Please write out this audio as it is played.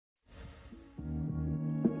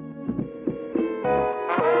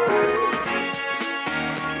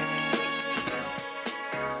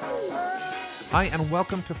Hi, and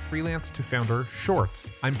welcome to Freelance to Founder Shorts.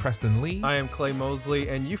 I'm Preston Lee. I am Clay Mosley,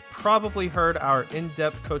 and you've probably heard our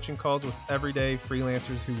in-depth coaching calls with everyday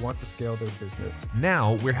freelancers who want to scale their business.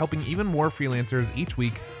 Now, we're helping even more freelancers each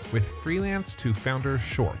week with Freelance to Founder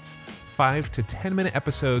Shorts, 5 to 10 minute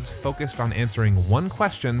episodes focused on answering one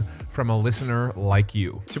question from a listener like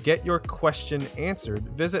you. To get your question answered,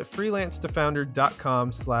 visit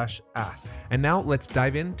freelancetofounder.com/ask. And now let's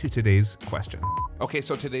dive into today's question. Okay,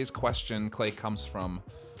 so today's question, Clay, comes from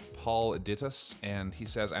Paul Dittus, and he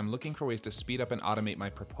says, I'm looking for ways to speed up and automate my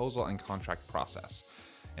proposal and contract process.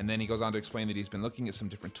 And then he goes on to explain that he's been looking at some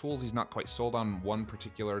different tools. He's not quite sold on one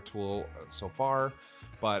particular tool so far,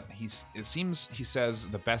 but he says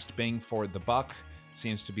the best bang for the buck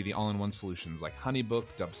seems to be the all-in-one solutions like Honeybook,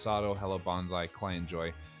 Dubsado, Hello Bonsai,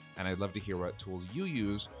 ClientJoy. And I'd love to hear what tools you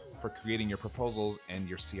use for creating your proposals and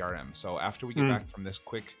your CRM. So after we get back from this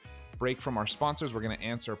quick break from our sponsors, we're going to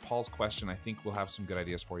answer Paul's question. I think we'll have some good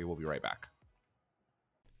ideas for you. We'll be right back.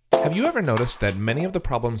 Have you ever noticed that many of the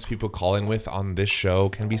problems people call in with on this show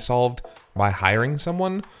can be solved by hiring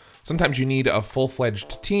someone? Sometimes you need a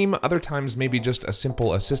full-fledged team, other times maybe just a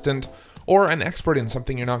simple assistant or an expert in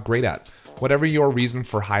something you're not great at. Whatever your reason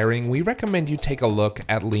for hiring, we recommend you take a look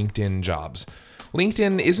at LinkedIn Jobs.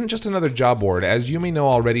 LinkedIn isn't just another job board. As you may know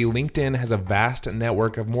already, LinkedIn has a vast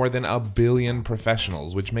network of more than 1 billion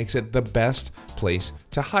professionals, which makes it the best place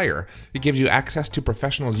to hire. It gives you access to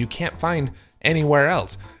professionals you can't find anywhere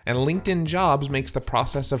else. And LinkedIn Jobs makes the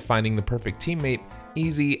process of finding the perfect teammate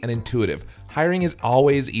easy and intuitive. Hiring is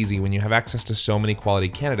always easy when you have access to so many quality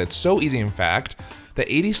candidates. So easy, in fact, that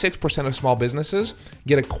 86% of small businesses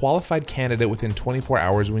get a qualified candidate within 24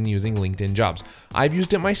 hours when using LinkedIn Jobs. I've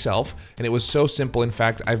used it myself, and it was so simple. In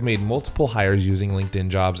fact, I've made multiple hires using LinkedIn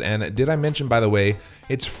Jobs. And did I mention, by the way,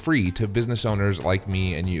 it's free to business owners like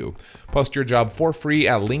me and you. Post your job for free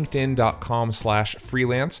at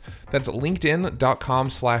linkedin.com/freelance. That's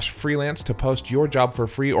linkedin.com/freelance to post your job for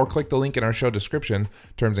free, or click the link in our show description.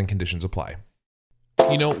 Terms and conditions apply.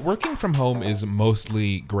 You know, working from home is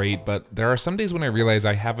mostly great, but there are some days when I realize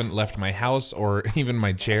I haven't left my house or even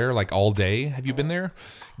my chair like all day. Have you been there?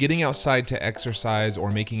 Getting outside to exercise or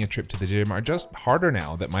making a trip to the gym are just harder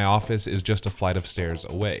now that my office is just a flight of stairs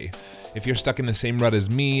away. If you're stuck in the same rut as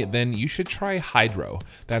me, then you should try Hydrow.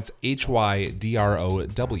 That's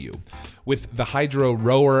HYDROW. With the Hydrow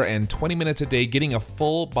rower and 20 minutes a day, getting a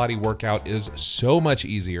full body workout is so much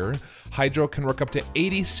easier. Hydrow can work up to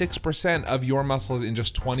 86% of your muscles in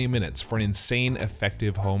just 20 minutes for an insane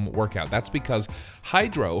effective home workout. That's because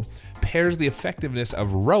Hydrow pairs the effectiveness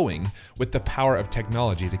of rowing with the power of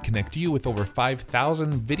technology to connect you with over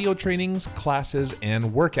 5,000 video trainings, classes, and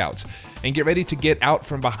workouts. And get ready to get out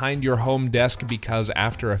from behind your home desk, because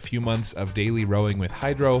after a few months of daily rowing with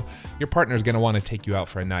Hydrow, your partner's going to want to take you out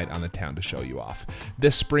for a night on the town to show you off.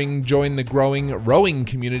 This spring, join the growing rowing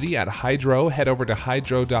community at Hydrow. Head over to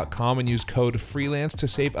hydrow.com and use code FREELANCE to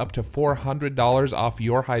save up to $400 off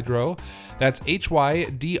your Hydrow. That's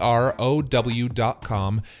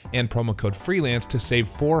HYDROW.com and promo code FREELANCE to save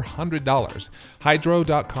 $400.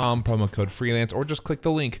 Hydrow.com, promo code FREELANCE, or just click the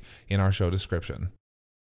link in our show description.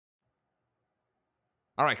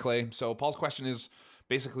 All right, Clay. So Paul's question is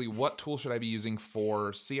basically, what tool should I be using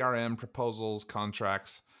for CRM, proposals,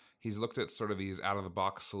 contracts? He's looked at sort of these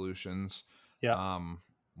out-of-the-box solutions. Yeah.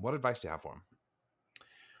 What advice do you have for him?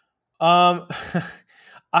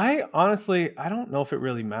 I don't know if it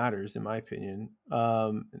really matters, in my opinion.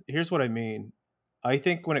 Here's what I mean. I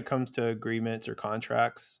think when it comes to agreements or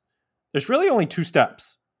contracts, there's really only 2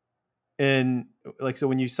 steps. So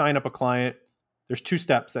when you sign up a client, there's 2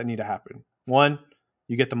 steps that need to happen. 1,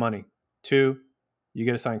 you get the money. 2, you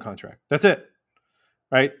get a signed contract. That's it.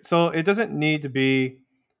 Right? So it doesn't need to be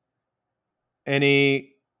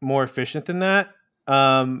any more efficient than that.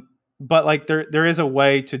 But like there is a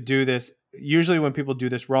way to do this. Usually when people do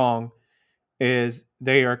this wrong is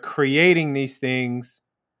they are creating these things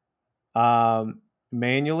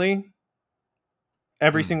manually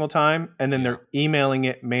every single time, and then they're emailing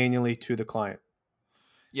it manually to the client.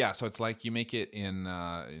 Yeah, so it's like you make it in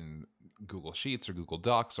Google Sheets or Google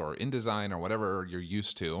Docs or InDesign or whatever you're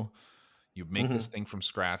used to. You make this thing from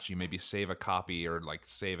scratch. You maybe save a copy or like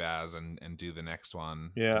save as and do the next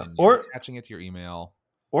one. Yeah, and you're attaching it to your email.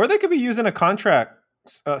 Or they could be using a contract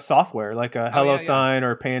software like a HelloSign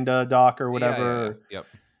or Panda Doc or whatever. Yep.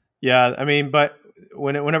 Yeah, I mean, but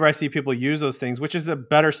whenever I see people use those things, which is a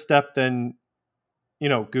better step than,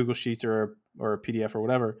 Google Sheets or a PDF or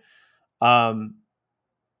whatever,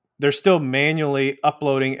 they're still manually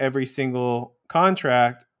uploading every single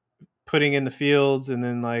contract, putting in the fields, and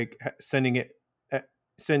then like sending it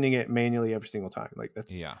manually every single time. Like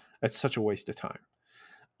that's It's such a waste of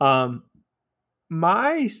time.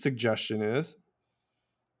 My suggestion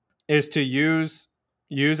is to use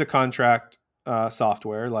a contract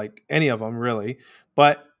software, like any of them really,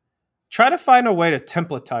 but try to find a way to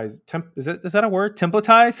templatize. Is that a word?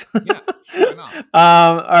 Templatize? Yeah, why not?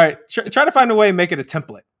 All right. Try to find a way to make it a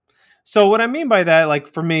template. So what I mean by that,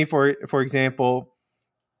 like for me, for example,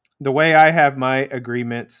 the way I have my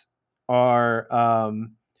agreements are,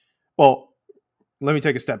 well, let me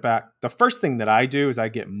take a step back. The first thing that I do is I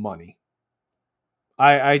get money.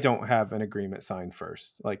 I don't have an agreement signed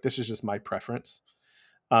first. Like this is just my preference,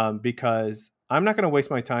 because I'm not going to waste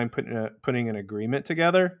my time putting an agreement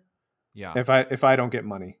together Yeah. if I don't get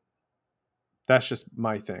money. That's just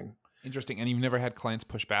my thing. Interesting. And you've never had clients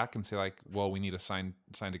push back and say like, well, we need a signed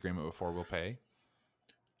agreement before we'll pay?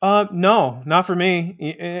 No, not for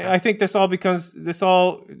me. I think this all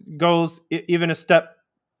goes even a step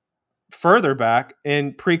further back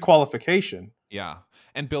in pre-qualification. Yeah.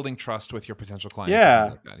 And building trust with your potential clients. Yeah.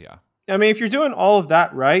 And things like that. Yeah. I mean, if you're doing all of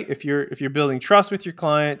that right, if you're building trust with your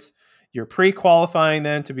clients, you're pre-qualifying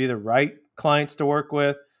them to be the right clients to work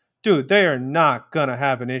with, dude, they are not gonna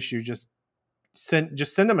have an issue. Just send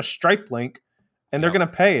them a Stripe link, and they're gonna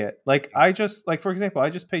pay it. Like for example, I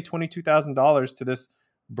just paid $22,000 to this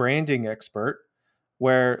branding expert,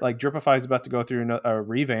 where like Dripify is about to go through a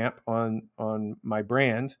revamp on my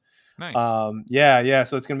brand. Nice. Yeah.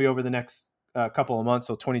 So it's gonna be over the next couple of months.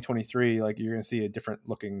 So 2023, like you're gonna see a different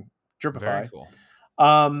looking Dripify. Very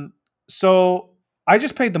cool. So I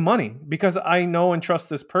just paid the money because I know and trust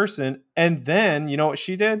this person. And then you know what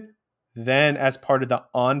she did? Then as part of the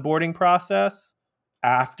onboarding process,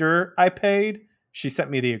 after I paid, she sent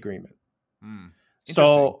me the agreement.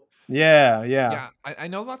 So yeah. I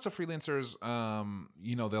know lots of freelancers,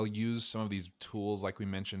 they'll use some of these tools like we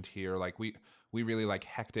mentioned here. Like we really like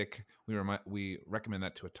Hectic. We recommend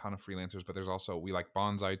that to a ton of freelancers, but there's also, we like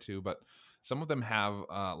Bonsai too, but some of them have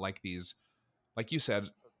like these, like you said,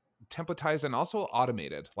 templatized and also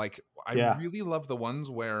automated. Like I really love the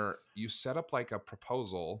ones where you set up like a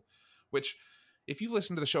proposal, which if you've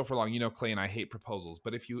listened to the show for long, you know Clay and I hate proposals,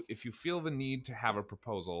 but if you feel the need to have a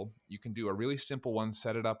proposal, you can do a really simple one,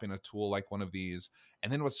 set it up in a tool like one of these,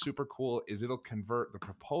 and then what's super cool is it'll convert the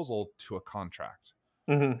proposal to a contract.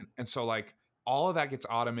 Mm-hmm. And so like all of that gets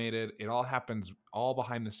automated. It all happens all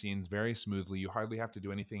behind the scenes very smoothly. You hardly have to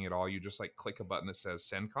do anything at all. You just like click a button that says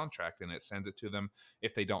send contract and it sends it to them.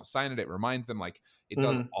 If they don't sign it, it reminds them. Like it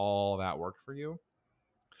does all that work for you.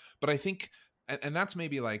 But I think, and that's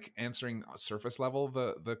maybe like answering surface level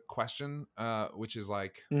the question, which is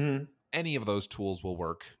like any of those tools will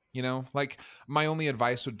work. You know, like my only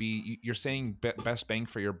advice would be, you're saying best bang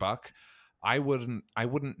for your buck. I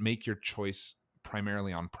wouldn't make your choice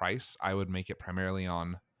primarily on price. I would make it primarily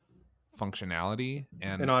on functionality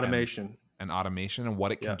and automation and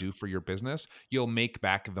what it can do for your business. You'll make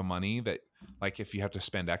back the money that, like, if you have to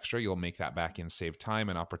spend extra, you'll make that back in saved time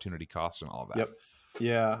and opportunity costs and all of that. Yep.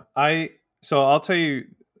 Yeah. So I'll tell you,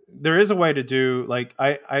 there is a way to do, like,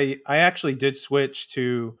 I actually did switch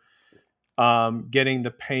to getting the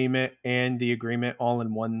payment and the agreement all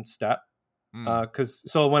in one step.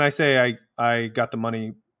 So when I say I got the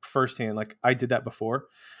money firsthand, like I did that before,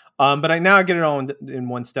 but now I get it all in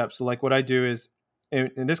one step. So like what I do is,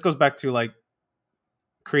 and this goes back to like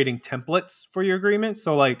creating templates for your agreement.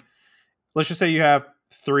 So like, let's just say you have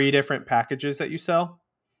 3 different packages that you sell.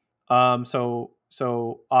 So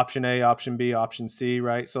option A, option B, option C,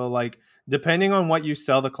 right? So like, depending on what you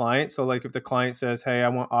sell the client. So like if the client says, hey, I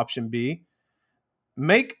want option B,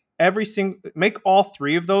 make all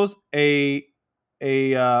 3 of those like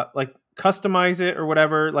customize it or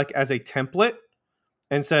whatever, like as a template,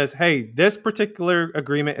 and says, hey, this particular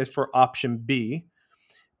agreement is for option B.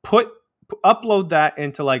 Upload that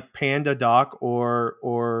into like PandaDoc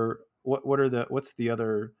or what's the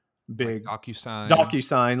other big, like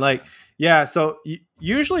DocuSign. Like, yeah. So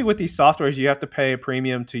usually with these softwares, you have to pay a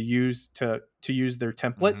premium to use their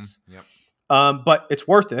templates. Yep. But it's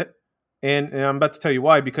worth it. And I'm about to tell you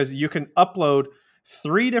why, because you can upload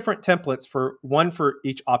 3 different templates, one for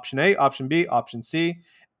each option A, option B, option C.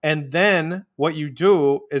 And then what you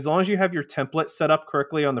do, as long as you have your template set up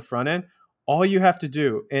correctly on the front end, all you have to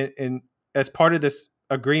do, and as part of this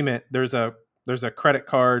agreement, there's a credit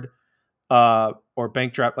card or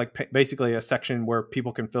bank draft, like basically a section where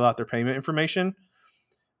people can fill out their payment information.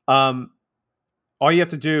 All you have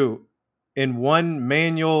to do in one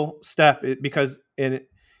manual step, because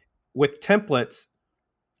with templates,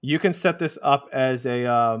 you can set this up as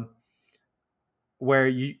a where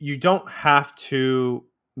you don't have to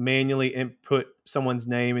manually input someone's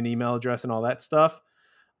name and email address and all that stuff.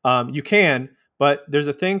 You can, but there's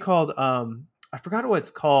a thing called I forgot what it's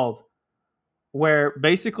called, where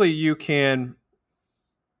basically you can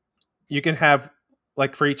have,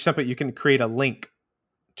 like, for each template you can create a link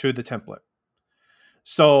to the template.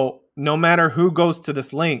 So no matter who goes to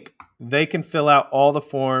this link, they can fill out all the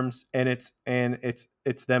forms, and it's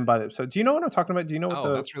them by them. So do you know what I'm talking about? Do you know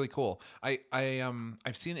what that's really cool. I've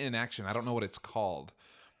seen it in action. I don't know what it's called,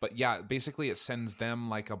 but yeah, basically it sends them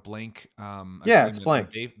like a blank it's blank.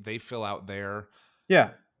 They fill out their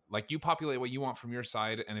like, you populate what you want from your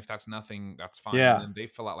side, and if that's nothing, that's fine. Yeah. And then they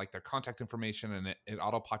fill out like their contact information, and it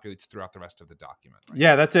auto populates throughout the rest of the document. Right?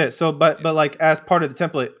 Yeah, that's it. So, but like, as part of the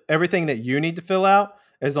template, everything that you need to fill out,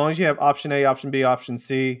 as long as you have option A, option B, option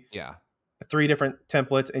C, 3 different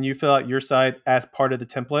templates, and you fill out your side as part of the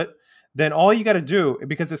template, then all you got to do,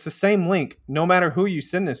 because it's the same link, no matter who you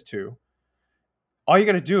send this to, all you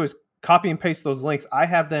got to do is copy and paste those links. I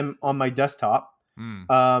have them on my desktop.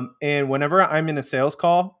 And whenever I'm in a sales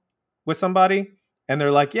call with somebody and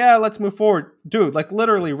they're like, yeah, let's move forward, dude, like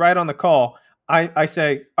literally right on the call, I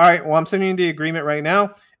say, all right, well, I'm sending you the agreement right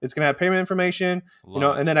now. It's going to have payment information,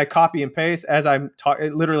 and then I copy and paste as I'm talking.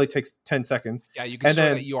 It literally takes 10 seconds. Yeah, you can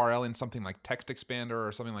store that URL in something like TextExpander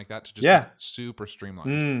or something like that to just make it super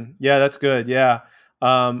streamlined. Yeah, that's good. Yeah.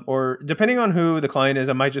 Or depending on who the client is,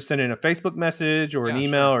 I might just send in a Facebook message or an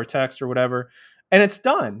email or text or whatever, and it's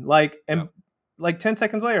done. Like, and like 10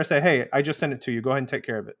 seconds later, I say, hey, I just sent it to you. Go ahead and take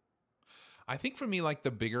care of it. I think for me, like,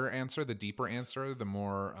 the bigger answer, the deeper answer, the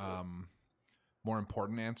more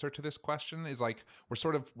important answer to this question is, like, we're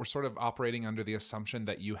sort of operating under the assumption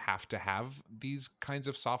that you have to have these kinds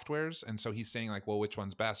of softwares. And so he's saying, like, well, which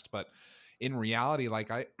one's best? But in reality,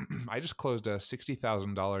 like, I just closed a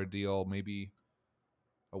 $60,000 deal maybe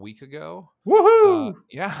a week ago. Woohoo!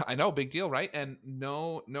 Yeah, I know, big deal, right? And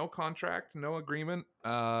no contract, no agreement,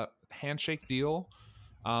 handshake deal.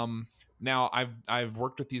 Now I've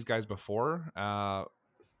worked with these guys before,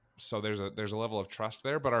 so there's a level of trust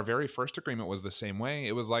there. But our very first agreement was the same way.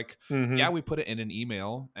 It was like, we put it in an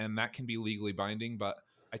email, and that can be legally binding. But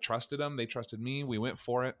I trusted them; they trusted me. We went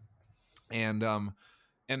for it, and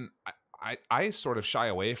I sort of shy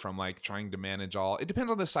away from, like, trying to manage all. It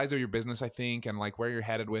depends on the size of your business, I think, and like where you're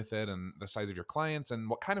headed with it, and the size of your clients, and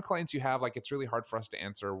what kind of clients you have. Like, it's really hard for us to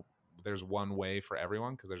answer. There's one way for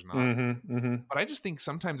everyone, because there's not. But I just think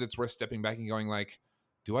sometimes it's worth stepping back and going, like,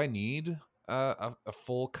 do I need a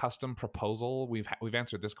full custom proposal? We've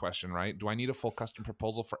answered this question, right? Do I need a full custom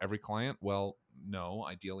proposal for every client? Well, no,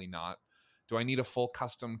 ideally not. Do I need a full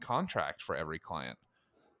custom contract for every client?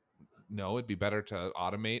 No, it'd be better to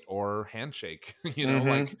automate or handshake,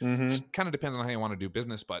 just kind of depends on how you want to do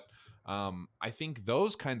business. But I think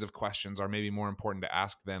those kinds of questions are maybe more important to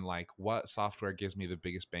ask than, like, what software gives me the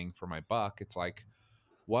biggest bang for my buck. It's like,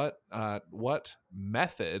 what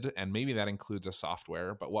method, and maybe that includes a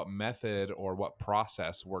software, but what method or what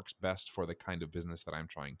process works best for the kind of business that I'm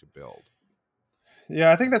trying to build? Yeah,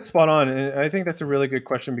 I think that's spot on. And I think that's a really good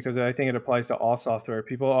question, because I think it applies to all software.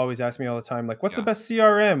 People always ask me all the time, like, what's the best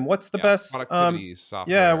CRM? What's the best productivity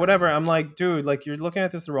software? Yeah, whatever. I'm like, dude, like, you're looking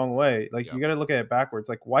at this the wrong way. Like, you got to look at it backwards.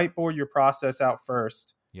 Like, whiteboard your process out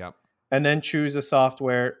first. Yep. And then choose a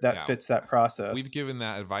software that fits that process. We've given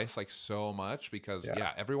that advice, like, so much, because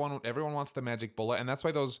everyone wants the magic bullet, and that's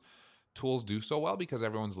why those tools do so well, because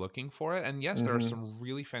everyone's looking for it. And yes, there are some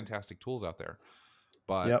really fantastic tools out there,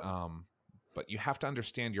 but but you have to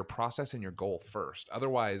understand your process and your goal first.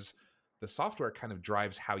 Otherwise, the software kind of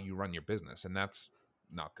drives how you run your business, and that's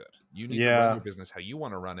not good. You need to run your business how you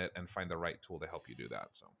want to run it, and find the right tool to help you do that.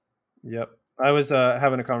 So, I was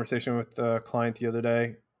having a conversation with a client the other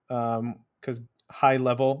day, because High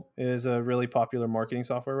Level is a really popular marketing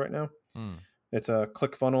software right now. It's a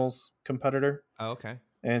ClickFunnels competitor. Oh, okay.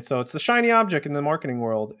 And so it's the shiny object in the marketing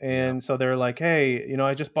world. And so they're like, hey,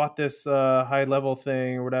 I just bought this High Level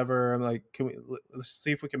thing or whatever. I'm like, let's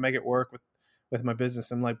see if we can make it work with my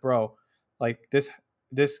business. I'm like, bro, like, this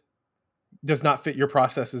does not fit your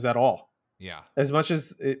processes at all. Yeah. As much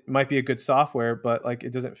as it might be a good software, but, like,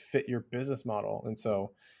 it doesn't fit your business model. And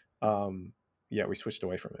so, we switched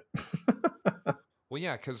away from it. Well,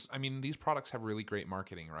 yeah, because I mean, these products have really great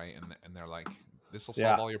marketing, right? And they're like, this will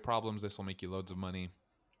solve all your problems. This will make you loads of money.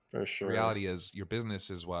 For sure. The reality is, your business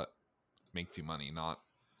is what makes you money, not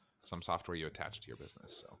some software you attach to your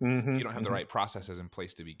business. So if you don't have the right processes in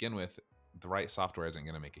place to begin with, the right software isn't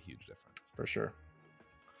going to make a huge difference. For sure.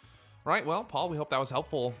 All right. Well, Paul, we hope that was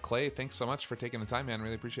helpful. Clay, thanks so much for taking the time, man.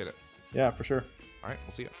 Really appreciate it. Yeah, for sure. All right.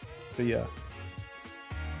 We'll see you. See ya.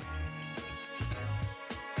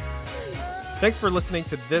 Thanks for listening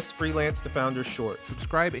to this Freelance to Founder short.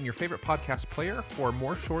 Subscribe in your favorite podcast player for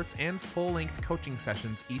more shorts and full-length coaching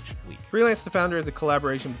sessions each week. Freelance to Founder is a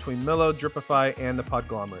collaboration between Millo, Dripify, and the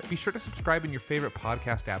Podglomerate. Be sure to subscribe in your favorite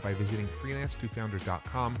podcast app by visiting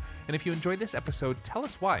freelance2founder.com. And if you enjoyed this episode, tell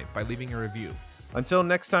us why by leaving a review. Until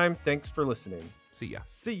next time, thanks for listening. See ya.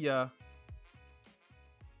 See ya.